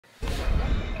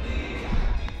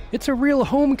It's a real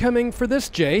homecoming for this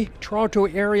Jay, Toronto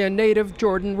area native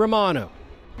Jordan Romano.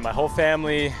 My whole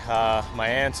family, my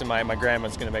aunts and my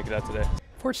grandma's going to make it out today.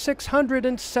 For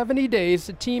 670 days,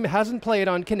 the team hasn't played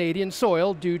on Canadian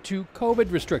soil due to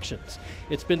COVID restrictions.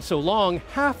 It's been so long,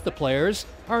 half the players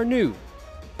are new.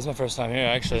 It's my first time here,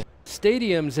 actually.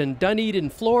 Stadiums in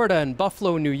Dunedin, Florida and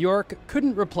Buffalo, New York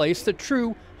couldn't replace the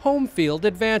true home field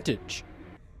advantage.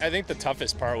 I think the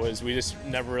toughest part was we just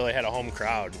never really had a home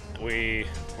crowd. We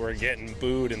were getting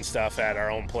booed and stuff at our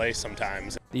own place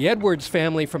sometimes. The Edwards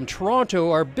family from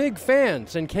Toronto are big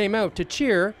fans and came out to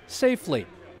cheer safely.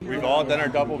 We've all done our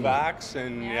double vax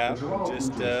and yeah,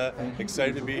 just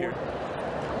excited to be here.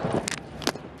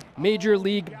 Major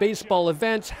League Baseball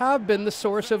events have been the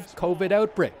source of COVID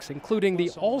outbreaks, including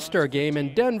the All-Star game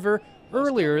in Denver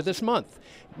earlier this month.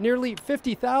 Nearly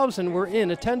 50,000 were in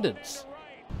attendance.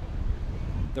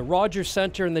 The Rogers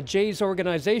Centre and the Jays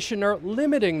organization are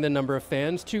limiting the number of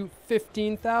fans to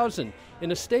 15,000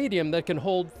 in a stadium that can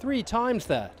hold 3 times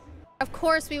that. Of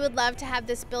course, we would love to have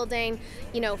this building,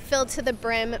 filled to the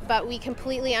brim, but we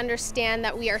completely understand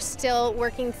that we are still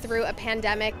working through a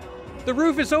pandemic. The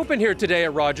roof is open here today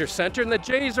at Rogers Centre, and the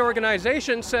Jays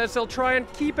organization says they'll try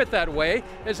and keep it that way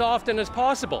as often as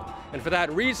possible. And for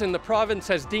that reason, the province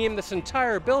has deemed this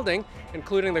entire building,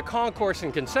 including the concourse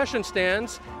and concession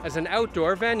stands, as an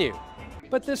outdoor venue.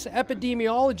 But this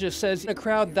epidemiologist says a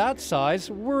crowd that size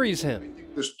worries him.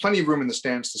 There's plenty of room in the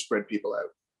stands to spread people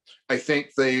out. I think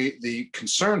the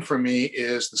concern for me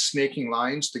is the snaking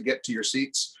lines to get to your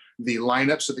seats, the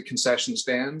lineups at the concession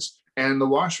stands, and the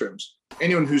washrooms.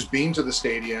 Anyone who's been to the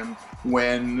stadium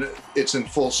when it's in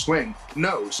full swing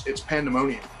knows it's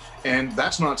pandemonium, and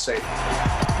that's not safe.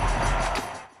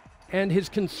 And his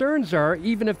concerns are,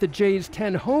 even if the Jays'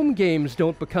 10 home games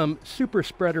don't become super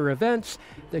spreader events,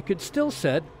 they could still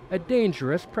set a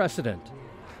dangerous precedent.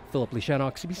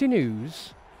 Lee-Shanok, CBC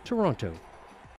News, Toronto.